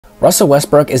Russell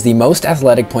Westbrook is the most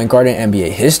athletic point guard in NBA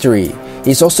history.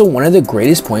 He's also one of the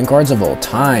greatest point guards of all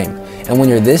time. And when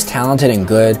you're this talented and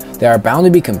good, there are bound to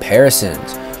be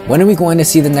comparisons. When are we going to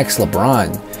see the next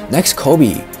LeBron, next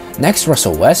Kobe, next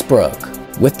Russell Westbrook?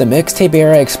 With the mixtape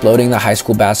era exploding the high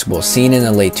school basketball scene in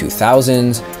the late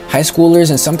 2000s, high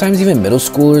schoolers and sometimes even middle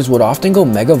schoolers would often go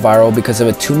mega viral because of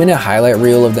a 2-minute highlight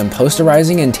reel of them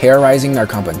posterizing and terrorizing their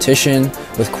competition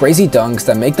with crazy dunks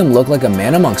that make them look like a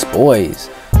man amongst boys.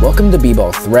 Welcome to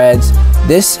B-Ball Threads.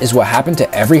 This is what happened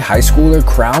to every high schooler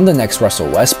crowned the next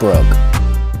Russell Westbrook.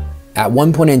 At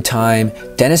one point in time,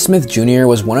 Dennis Smith Jr.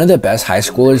 was one of the best high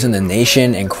schoolers in the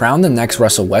nation and crowned the next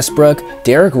Russell Westbrook,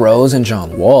 Derrick Rose, and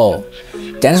John Wall.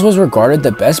 Dennis was regarded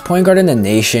the best point guard in the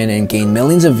nation and gained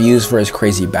millions of views for his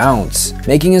crazy bounce,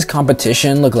 making his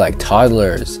competition look like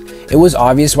toddlers. It was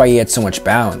obvious why he had so much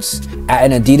bounce.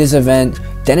 At an Adidas event,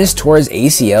 Dennis tore his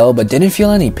ACL but didn't feel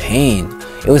any pain.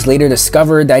 It was later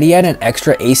discovered that he had an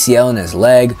extra ACL in his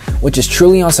leg, which is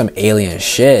truly on some alien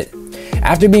shit.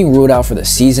 After being ruled out for the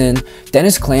season,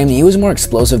 Dennis claimed he was more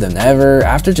explosive than ever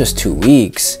after just 2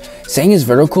 weeks, saying his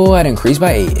vertical had increased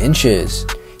by 8 inches.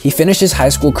 He finished his high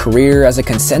school career as a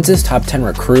consensus top 10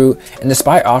 recruit, and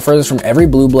despite offers from every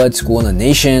blue blood school in the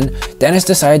nation, Dennis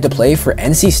decided to play for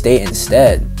NC State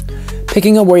instead.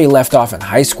 Picking up where he left off in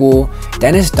high school,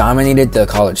 Dennis dominated the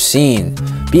college scene,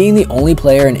 being the only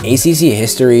player in ACC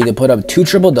history to put up 2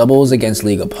 triple-doubles against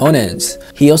league opponents.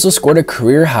 He also scored a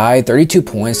career-high 32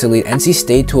 points to lead NC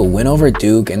State to a win over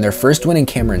Duke and their first win in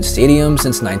Cameron Stadium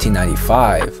since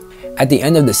 1995. At the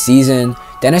end of the season,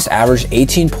 Dennis averaged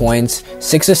 18 points,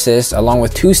 6 assists, along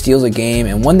with 2 steals a game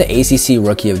and won the ACC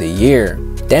Rookie of the Year.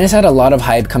 Dennis had a lot of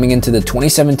hype coming into the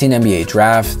 2017 NBA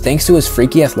draft thanks to his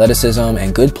freaky athleticism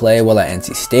and good play while at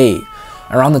NC State.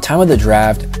 Around the time of the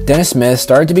draft, Dennis Smith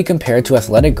started to be compared to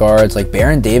athletic guards like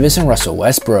Baron Davis and Russell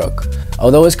Westbrook.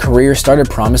 Although his career started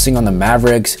promising on the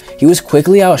Mavericks, he was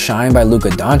quickly outshined by Luka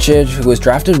Doncic, who was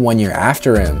drafted 1 year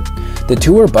after him. The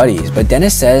two were buddies, but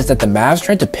Dennis says that the Mavs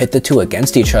tried to pit the two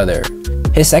against each other.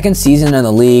 His second season in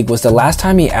the league was the last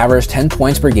time he averaged 10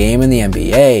 points per game in the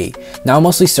NBA, now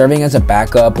mostly serving as a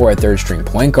backup or a third-string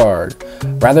point guard.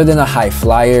 Rather than a high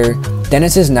flyer,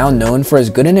 Dennis is now known for his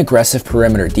good and aggressive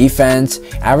perimeter defense,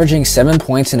 averaging 7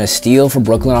 points and a steal for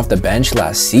Brooklyn off the bench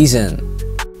last season.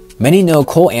 Many know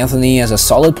Cole Anthony as a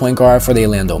solid point guard for the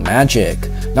Orlando Magic.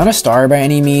 Not a star by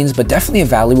any means, but definitely a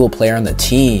valuable player on the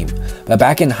team. But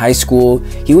back in high school,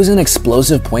 he was an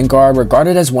explosive point guard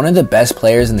regarded as one of the best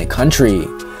players in the country.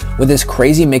 With his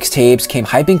crazy mixtapes came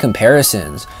hyping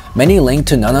comparisons, many linked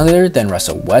to none other than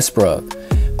Russell Westbrook.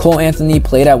 Cole Anthony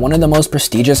played at one of the most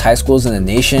prestigious high schools in the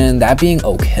nation, that being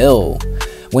Oak Hill.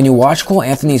 When you watch Cole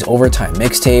Anthony's overtime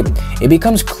mixtape, it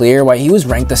becomes clear why he was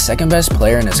ranked the second best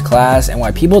player in his class and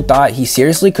why people thought he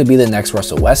seriously could be the next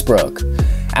Russell Westbrook.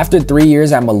 After 3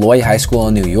 years at Malloy High School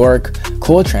in New York,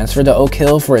 Cole transferred to Oak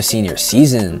Hill for his senior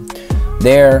season.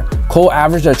 There, Cole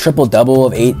averaged a triple-double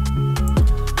of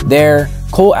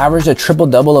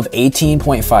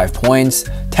 18.5 points,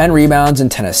 10 rebounds,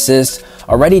 and 10 assists,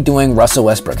 already doing Russell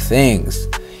Westbrook things.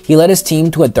 He led his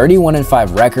team to a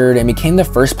 31-5 record and became the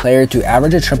first player to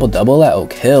average a triple-double at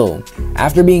Oak Hill.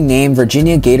 After being named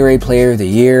Virginia Gatorade Player of the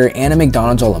Year and a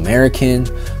McDonald's All-American,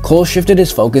 Cole shifted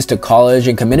his focus to college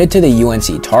and committed to the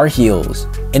UNC Tar Heels.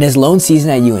 In his lone season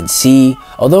at UNC,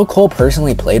 although Cole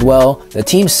personally played well, the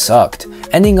team sucked,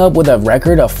 ending up with a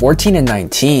record of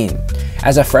 14-19.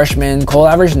 As a freshman, Cole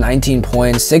averaged 19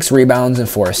 points, 6 rebounds, and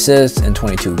 4 assists in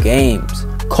 22 games.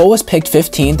 Cole was picked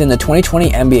 15th in the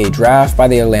 2020 NBA draft by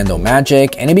the Orlando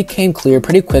Magic, and it became clear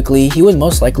pretty quickly he would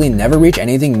most likely never reach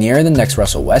anything near the next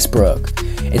Russell Westbrook.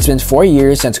 It's been 4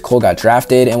 years since Cole got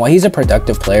drafted, and while he's a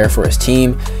productive player for his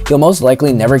team, he'll most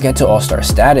likely never get to All-Star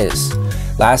status.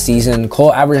 Last season,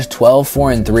 Cole averaged 12,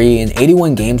 4, and 3 in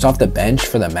 81 games off the bench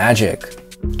for the Magic.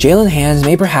 Jalen Hands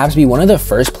may perhaps be one of the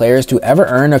first players to ever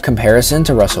earn a comparison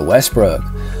to Russell Westbrook.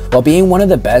 While being one of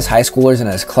the best high schoolers in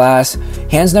his class,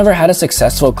 Hands never had a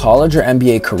successful college or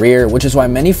NBA career, which is why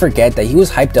many forget that he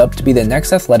was hyped up to be the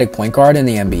next athletic point guard in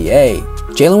the NBA.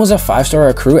 Jalen was a 5-star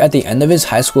recruit at the end of his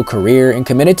high school career and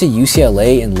committed to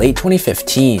UCLA in late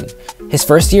 2015. His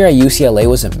first year at UCLA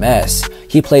was a mess.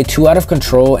 He played too out of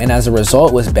control and as a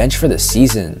result was benched for the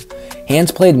season. Hands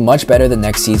played much better the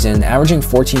next season, averaging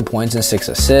 14 points and 6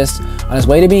 assists on his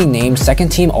way to being named second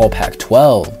team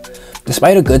All-Pac-12.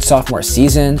 Despite a good sophomore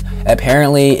season,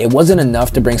 apparently it wasn't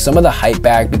enough to bring some of the hype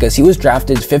back because he was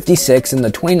drafted 56th in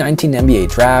the 2019 NBA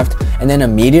draft and then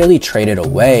immediately traded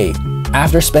away.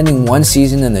 After spending 1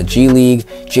 season in the G League,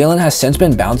 Jalen has since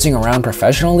been bouncing around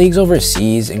professional leagues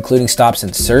overseas, including stops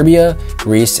in Serbia,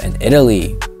 Greece, and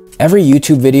Italy. Every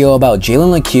YouTube video about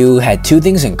Jalen Lecque had two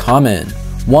things in common.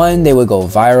 One, they would go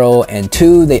viral, and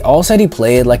two, they all said he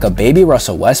played like a baby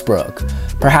Russell Westbrook.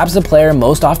 Perhaps the player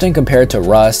most often compared to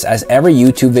Russ, as every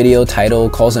YouTube video title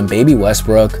calls him baby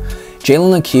Westbrook, Jalen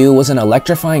Lecque was an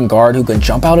electrifying guard who could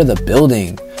jump out of the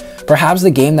building. Perhaps the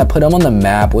game that put him on the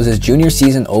map was his junior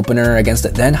season opener against the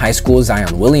then high school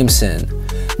Zion Williamson.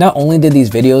 Not only did these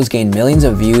videos gain millions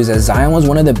of views, as Zion was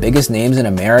one of the biggest names in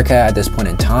America at this point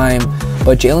in time,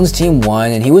 but Jalen's team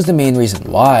won and he was the main reason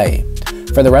why.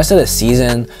 For the rest of the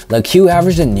season, Lecque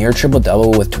averaged a near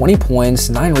triple-double with 20 points,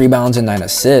 9 rebounds, and 9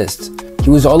 assists. He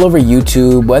was all over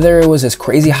YouTube, whether it was his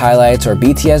crazy highlights or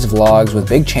BTS vlogs with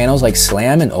big channels like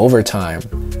Slam and Overtime.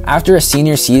 After a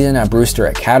senior season at Brewster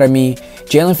Academy,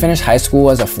 Jalen finished high school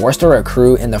as a 4-star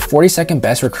recruit and the 42nd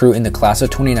best recruit in the class of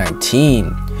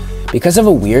 2019. Because of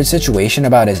a weird situation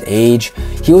about his age,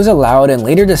 he was allowed and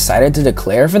later decided to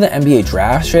declare for the NBA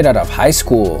draft straight out of high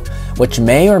school, which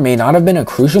may or may not have been a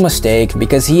crucial mistake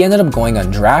because he ended up going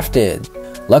undrafted.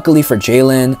 Luckily for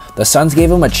Jalen, the Suns gave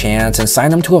him a chance and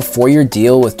signed him to a 4-year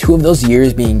deal with 2 of those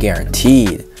years being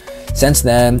guaranteed. Since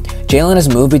then, Jalen has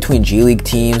moved between G League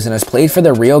teams and has played for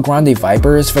the Rio Grande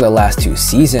Vipers for the last 2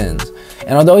 seasons.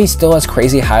 And although he still has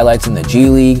crazy highlights in the G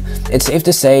League, it's safe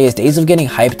to say his days of getting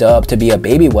hyped up to be a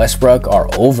baby Westbrook are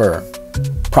over.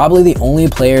 Probably the only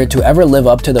player to ever live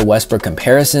up to the Westbrook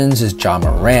comparisons is Ja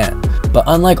Morant. But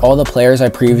unlike all the players I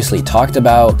previously talked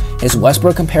about, his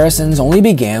Westbrook comparisons only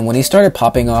began when he started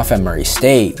popping off at Murray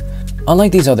State.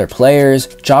 Unlike these other players,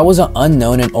 Ja was an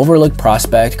unknown and overlooked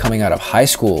prospect coming out of high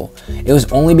school. It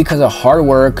was only because of hard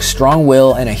work, strong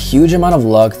will, and a huge amount of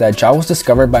luck that Ja was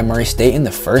discovered by Murray State in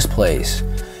the first place.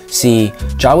 See,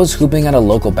 Ja was hooping at a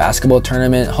local basketball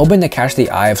tournament, hoping to catch the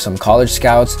eye of some college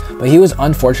scouts, but he was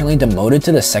unfortunately demoted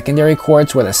to the secondary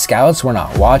courts where the scouts were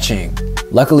not watching.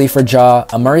 Luckily for Ja,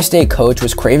 a Murray State coach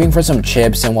was craving for some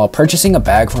chips, and while purchasing a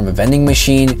bag from a vending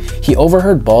machine, he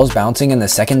overheard balls bouncing in the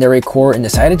secondary court and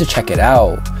decided to check it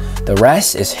out. The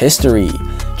rest is history.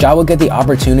 Ja would get the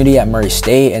opportunity at Murray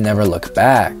State and never look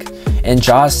back. In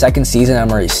Ja's second season at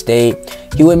Murray State,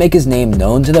 he would make his name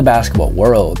known to the basketball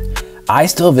world. I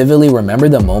still vividly remember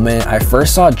the moment I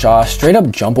first saw Ja straight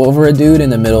up jump over a dude in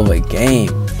the middle of a game.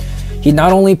 He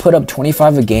not only put up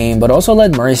 25 a game, but also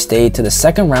led Murray State to the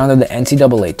second round of the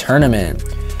NCAA tournament.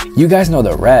 You guys know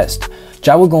the rest.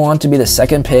 Ja would go on to be the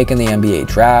second pick in the NBA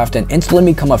draft and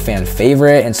instantly become a fan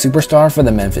favorite and superstar for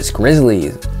the Memphis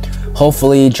Grizzlies.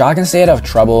 Hopefully, Ja can stay out of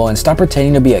trouble and stop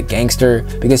pretending to be a gangster,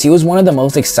 because he was one of the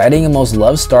most exciting and most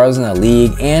loved stars in the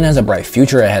league and has a bright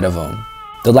future ahead of him.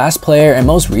 The last player and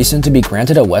most recent to be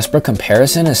granted a Westbrook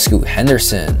comparison is Scoot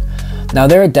Henderson. Now,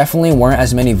 there definitely weren't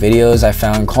as many videos I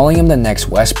found calling him the next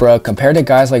Westbrook compared to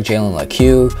guys like Jalen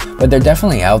Lecque, but they're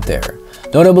definitely out there.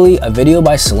 Notably, a video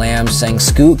by Slam saying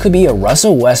Scoot could be a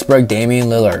Russell Westbrook Damian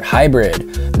Lillard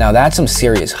hybrid. Now that's some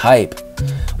serious hype.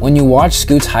 When you watch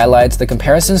Scoot's highlights, the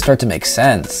comparisons start to make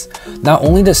sense. Not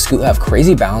only does Scoot have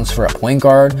crazy balance for a point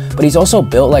guard, but he's also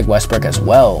built like Westbrook as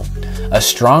well. A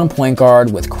strong point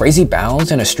guard with crazy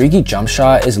bounce and a streaky jump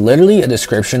shot is literally a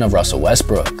description of Russell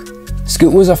Westbrook.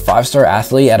 Scoot was a 5-star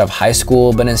athlete out of high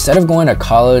school, but instead of going to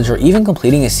college or even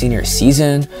completing his senior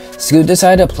season, Scoot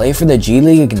decided to play for the G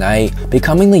League Ignite,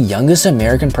 becoming the youngest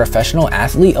American professional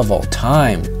athlete of all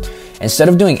time. Instead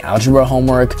of doing algebra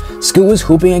homework, Scoot was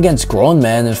hooping against grown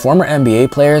men and former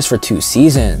NBA players for 2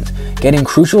 seasons, getting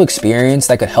crucial experience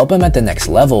that could help him at the next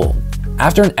level.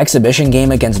 After an exhibition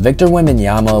game against Victor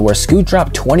Wembanyama where Scoot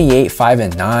dropped 28, 5,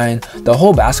 and 9, the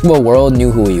whole basketball world knew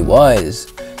who he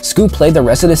was. Scoot played the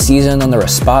rest of the season under a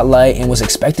spotlight and was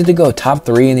expected to go top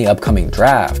 3 in the upcoming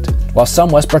draft. While some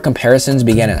Westbrook comparisons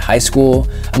began in high school,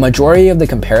 a majority of the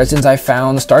comparisons I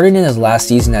found started in his last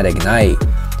season at Ignite.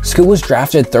 Scoot was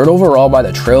drafted 3rd overall by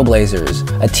the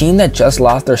Trailblazers, a team that just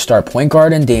lost their star point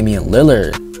guard in Damian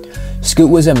Lillard.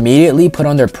 Scoot was immediately put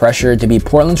under pressure to be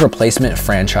Portland's replacement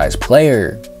franchise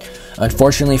player.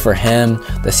 Unfortunately for him,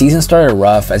 the season started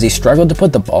rough as he struggled to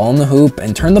put the ball in the hoop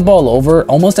and turned the ball over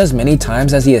almost as many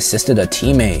times as he assisted a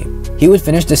teammate. He would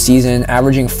finish the season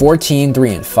averaging 14,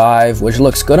 3, and 5, which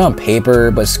looks good on paper,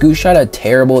 but Scoot shot a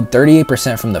terrible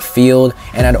 38% from the field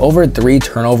and had over 3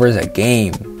 turnovers a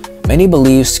game. Many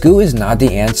believe Scoot is not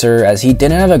the answer as he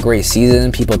didn't have a great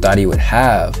season people thought he would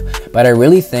have, but I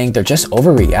really think they're just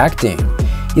overreacting.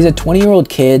 He's a 20-year-old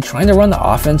kid trying to run the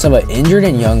offense of an injured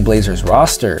and young Blazers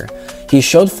roster. He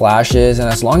showed flashes, and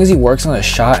as long as he works on his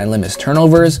shot and limits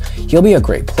turnovers, he'll be a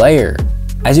great player.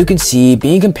 As you can see,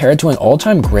 being compared to an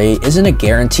all-time great isn't a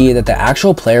guarantee that the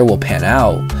actual player will pan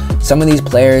out. Some of these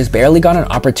players barely got an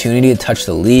opportunity to touch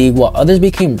the league, while others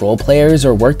became role players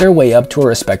or worked their way up to a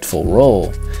respectful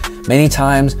role. Many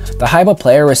times, the hype a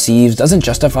player receives doesn't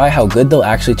justify how good they'll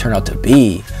actually turn out to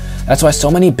be. That's why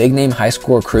so many big-name high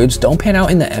school recruits don't pan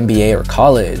out in the NBA or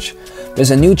college.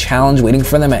 There's a new challenge waiting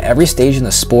for them at every stage in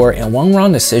the sport, and one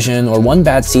wrong decision or one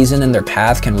bad season in their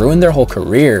path can ruin their whole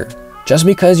career. Just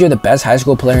because you're the best high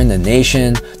school player in the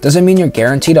nation doesn't mean you're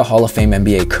guaranteed a Hall of Fame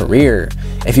NBA career.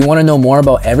 If you want to know more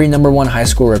about every #1 high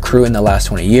school recruit in the last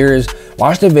 20 years,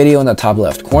 watch the video in the top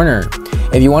left corner.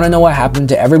 If you want to know what happened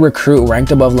to every recruit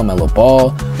ranked above LaMelo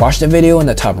Ball, watch the video in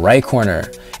the top right corner.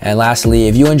 And lastly,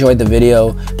 if you enjoyed the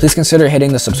video, please consider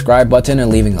hitting the subscribe button and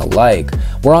leaving a like.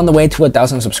 We're on the way to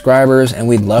 1,000 subscribers and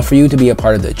we'd love for you to be a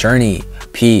part of the journey.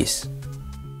 Peace.